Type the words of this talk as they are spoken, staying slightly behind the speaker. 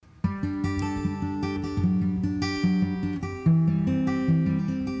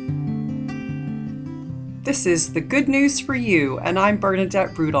This is the Good News for You, and I'm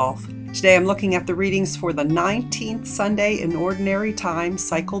Bernadette Rudolph. Today I'm looking at the readings for the 19th Sunday in Ordinary Time,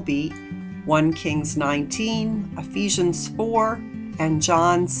 Cycle B, 1 Kings 19, Ephesians 4, and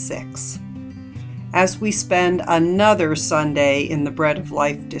John 6. As we spend another Sunday in the Bread of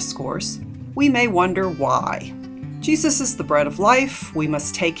Life discourse, we may wonder why. Jesus is the bread of life. We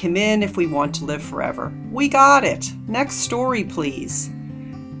must take him in if we want to live forever. We got it. Next story, please.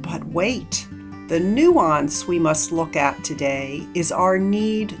 But wait. The nuance we must look at today is our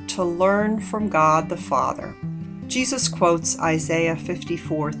need to learn from God the Father. Jesus quotes Isaiah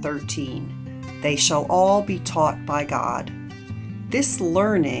 54:13. They shall all be taught by God. This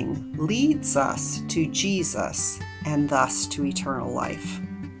learning leads us to Jesus and thus to eternal life.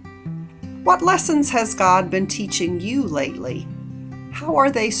 What lessons has God been teaching you lately? How are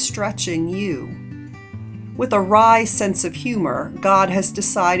they stretching you? With a wry sense of humor, God has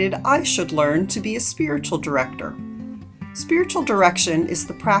decided I should learn to be a spiritual director. Spiritual direction is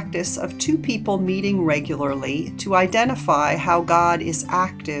the practice of two people meeting regularly to identify how God is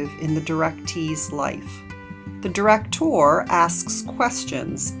active in the directee's life. The director asks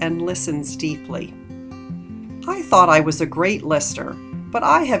questions and listens deeply. I thought I was a great listener, but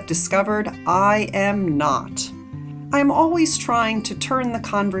I have discovered I am not. I'm always trying to turn the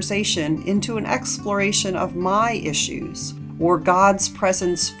conversation into an exploration of my issues or God's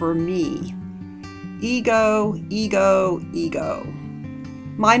presence for me. Ego, ego, ego.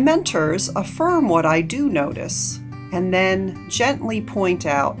 My mentors affirm what I do notice and then gently point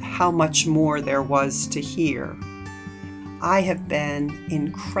out how much more there was to hear. I have been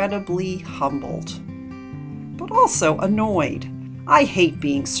incredibly humbled, but also annoyed. I hate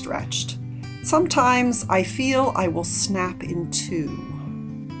being stretched. Sometimes I feel I will snap in two.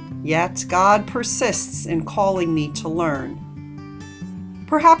 Yet God persists in calling me to learn.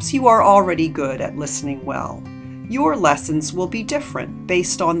 Perhaps you are already good at listening well. Your lessons will be different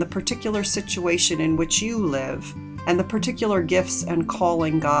based on the particular situation in which you live and the particular gifts and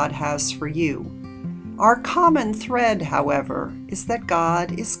calling God has for you. Our common thread, however, is that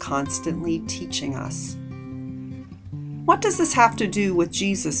God is constantly teaching us. What does this have to do with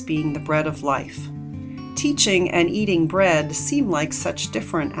Jesus being the bread of life? Teaching and eating bread seem like such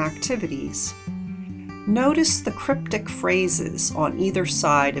different activities. Notice the cryptic phrases on either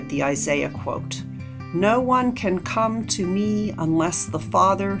side of the Isaiah quote. No one can come to me unless the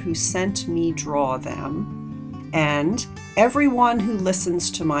Father who sent me draw them. And everyone who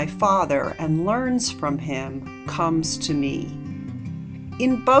listens to my Father and learns from him comes to me.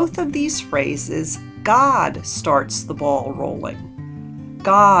 In both of these phrases, God starts the ball rolling.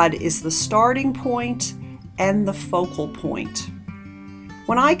 God is the starting point and the focal point.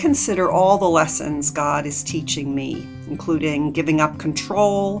 When I consider all the lessons God is teaching me, including giving up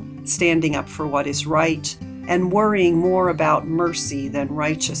control, standing up for what is right, and worrying more about mercy than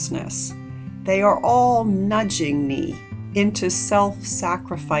righteousness, they are all nudging me into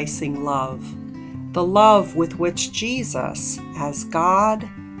self-sacrificing love, the love with which Jesus, as God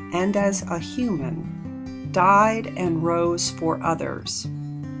and as a human, died and rose for others.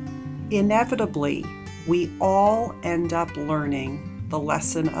 Inevitably, we all end up learning the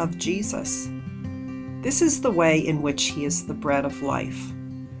lesson of Jesus. This is the way in which he is the bread of life.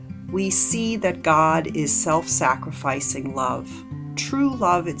 We see that God is self-sacrificing love, true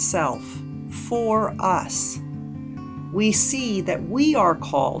love itself, for us. We see that we are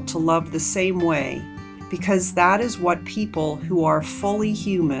called to love the same way because that is what people who are fully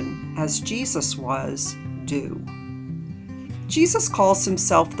human, as Jesus was, do. Jesus calls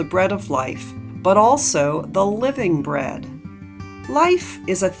himself the bread of life, but also the living bread. Life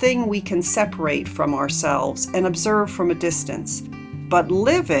is a thing we can separate from ourselves and observe from a distance, but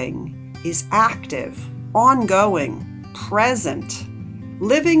living is active, ongoing, present.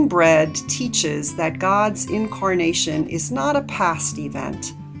 Living bread teaches that God's incarnation is not a past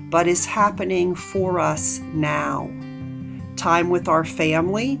event, but is happening for us now. Time with our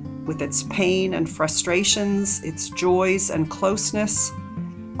family, with its pain and frustrations, its joys and closeness,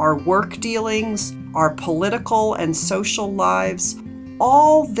 our work dealings, our political and social lives,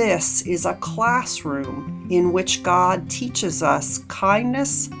 all this is a classroom in which God teaches us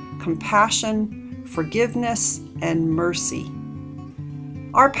kindness, compassion, forgiveness, and mercy.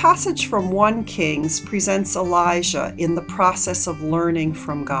 Our passage from 1 Kings presents Elijah in the process of learning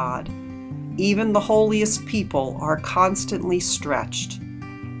from God. Even the holiest people are constantly stretched.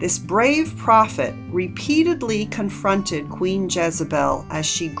 This brave prophet repeatedly confronted Queen Jezebel as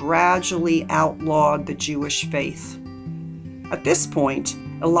she gradually outlawed the Jewish faith. At this point,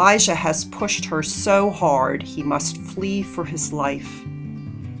 Elijah has pushed her so hard he must flee for his life.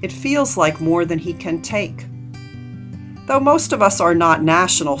 It feels like more than he can take. Though most of us are not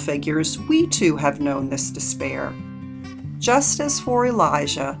national figures, we too have known this despair. Just as for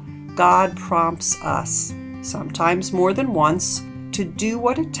Elijah, God prompts us, sometimes more than once, to do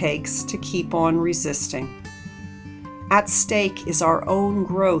what it takes to keep on resisting. At stake is our own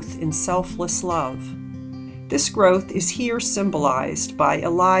growth in selfless love. This growth is here symbolized by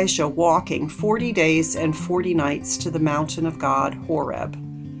Elijah walking 40 days and 40 nights to the mountain of God, Horeb.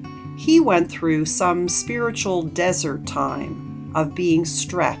 He went through some spiritual desert time of being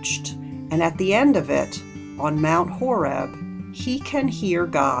stretched, and at the end of it, on Mount Horeb, he can hear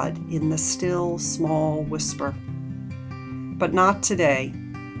God in the still, small whisper. But not today.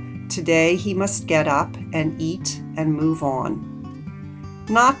 Today he must get up and eat and move on.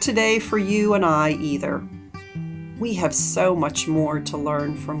 Not today for you and I either. We have so much more to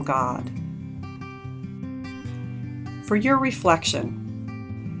learn from God. For your reflection,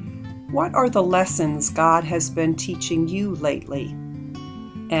 what are the lessons God has been teaching you lately?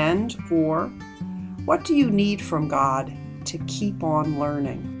 And/or what do you need from God to keep on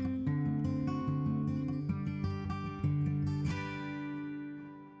learning?